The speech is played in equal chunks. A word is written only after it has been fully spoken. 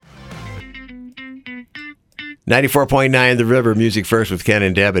94.9 The River, Music First with Ken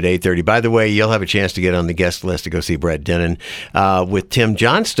and Deb at 8:30. By the way, you'll have a chance to get on the guest list to go see Brett Dennen with Tim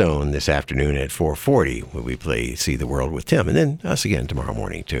Johnstone this afternoon at 4:40 when we play See the World with Tim. And then us again tomorrow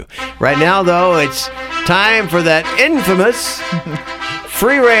morning, too. Right now, though, it's time for that infamous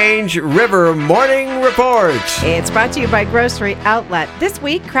free-range River Morning Report. It's brought to you by Grocery Outlet. This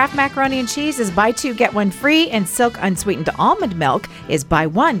week, Kraft Macaroni and Cheese is buy two, get one free, and Silk Unsweetened Almond Milk is buy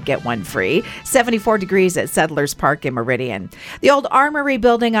one, get one free. 74 degrees at Settlers Park in Meridian. The old Armory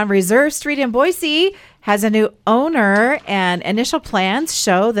building on Reserve Street in Boise has a new owner, and initial plans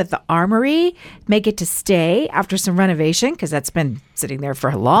show that the Armory may get to stay after some renovation, because that's been sitting there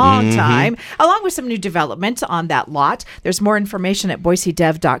for a long time, along with some new development on that lot. There's more information at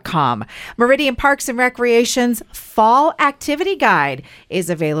boisedev.com. Meridian Parks and Recreation's Fall Activity Guide is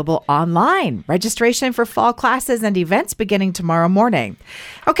available online. Registration for fall classes and events beginning tomorrow morning.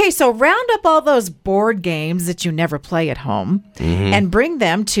 Okay, so round up all those board games that you never play at home and bring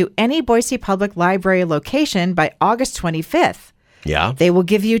them to any Boise Public Library location by August 25th. Yeah. They will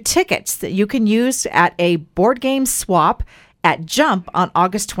give you tickets that you can use at a board game swap at Jump on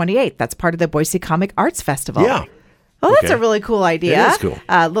August 28th. That's part of the Boise Comic Arts Festival. Yeah. Well, that's a really cool idea. It is cool.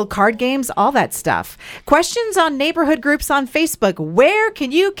 Little card games, all that stuff. Questions on neighborhood groups on Facebook. Where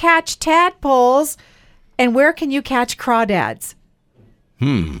can you catch tadpoles and where can you catch crawdads?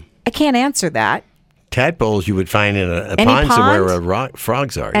 I can't answer that. Tadpoles you would find in a Any pond somewhere pond? where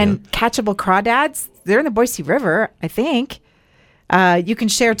frogs are. And catchable crawdads, they're in the Boise River, I think. You can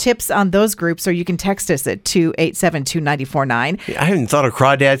share tips on those groups, or you can text us at 287-2949. I haven't thought of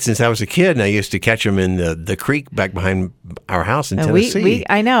crawdads since I was a kid, and I used to catch them in the creek back behind our house in Tennessee.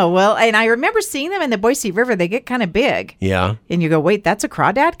 I know. Well, and I remember seeing them in the Boise River. They get kind of big. Yeah. And you go, wait, that's a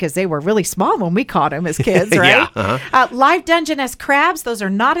crawdad? Because they were really small when we caught them as kids, right? Yeah. Live Dungeness crabs. Those are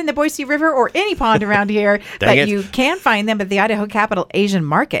not in the Boise River or any pond around here, but you can find them at the Idaho Capital Asian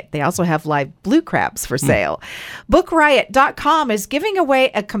Market. They also have live blue crabs for sale. BookRiot.com is giving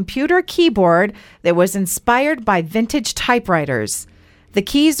away a computer keyboard that was inspired by vintage typewriters. The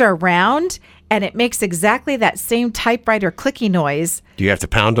keys are round, and it makes exactly that same typewriter clicky noise. Do you have to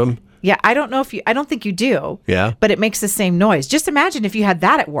pound them? Yeah, I don't think you do. Yeah. But it makes the same noise. Just imagine if you had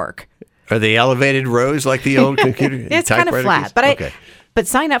that at work. Are they elevated rows like the old computer? It's kind of flat, keys? but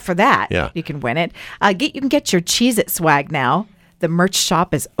sign up for that. Yeah. You can win it. You can get your Cheez-It swag now. The merch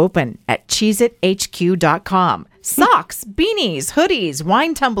shop is open at CheezItHQ.com. Socks, beanies, hoodies,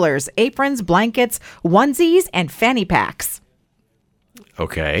 wine tumblers, aprons, blankets, onesies, and fanny packs.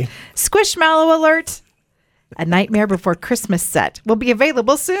 Okay. Squishmallow alert. A Nightmare Before Christmas set will be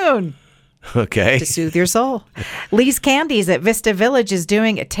available soon. Okay. To soothe your soul. Lee's Candies at Vista Village is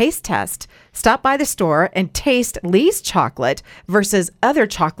doing a taste test. Stop by the store and taste Lee's chocolate versus other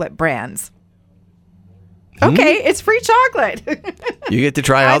chocolate brands. Okay, it's free chocolate. You get to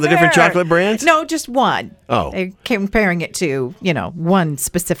try all the different chocolate brands? No, just one. Oh. They're comparing it to, one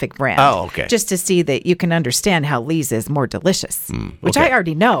specific brand. Oh, okay. Just to see that you can understand how Lee's is more delicious, which okay. I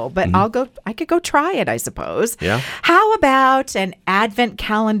already know, but I could go try it, I suppose. Yeah. How about an advent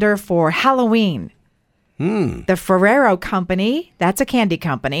calendar for Halloween? The Ferrero Company, that's a candy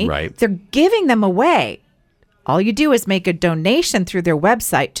company. Right. They're giving them away. All you do is make a donation through their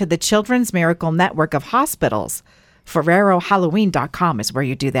website to the Children's Miracle Network of Hospitals. FerreroHalloween.com is where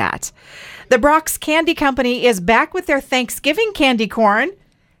you do that. The Brock's Candy Company is back with their Thanksgiving candy corn,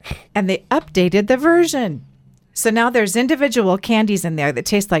 and they updated the version. So now there's individual candies in there that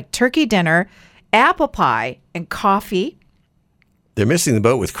taste like turkey dinner, apple pie, and coffee. They're missing the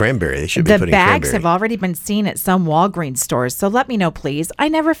boat with cranberry. They should be putting cranberry. The bags cranberry. have already been seen at some Walgreens stores, so let me know, please. I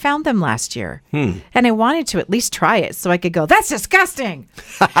never found them last year. And I wanted to at least try it so I could go, that's disgusting.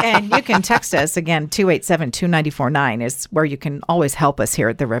 And you can text us, again, 287-2949 is where you can always help us here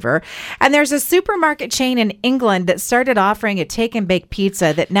at the river. And there's a supermarket chain in England that started offering a take-and-bake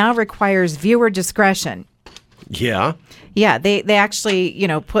pizza that now requires viewer discretion. Yeah. Yeah, they actually,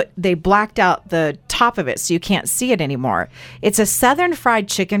 they blacked out the top of it so you can't see it anymore. It's a Southern fried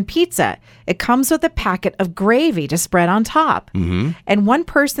chicken pizza. It comes with a packet of gravy to spread on top. And one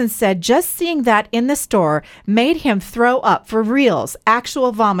person said just seeing that in the store made him throw up for reals,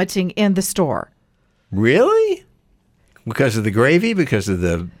 actual vomiting in the store. Really? Because of the gravy? Because of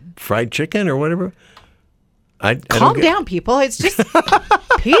the fried chicken or whatever? Calm down, people. It's just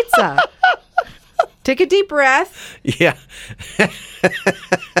pizza. Take a deep breath. Yeah.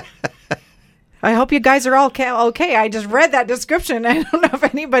 I hope you guys are all okay. I just read that description. I don't know if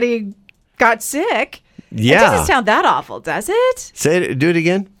anybody got sick. Yeah. It doesn't sound that awful, does it? Do it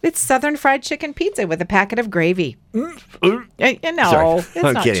again. It's Southern fried chicken pizza with a packet of gravy. No, Sorry. it's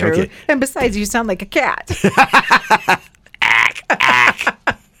I'm not kidding, true. I'm kidding. And besides, you sound like a cat.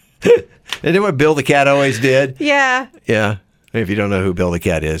 Isn't that what Bill the Cat always did? Yeah. Yeah. If you don't know who Bill the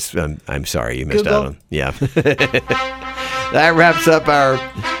Cat is, I'm sorry you missed out Google. on. Yeah. That wraps up our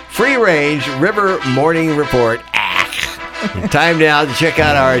free range River Morning Report. Time now to check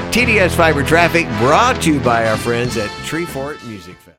out our TDS Fiber Traffic, brought to you by our friends at Treefort Music Fest.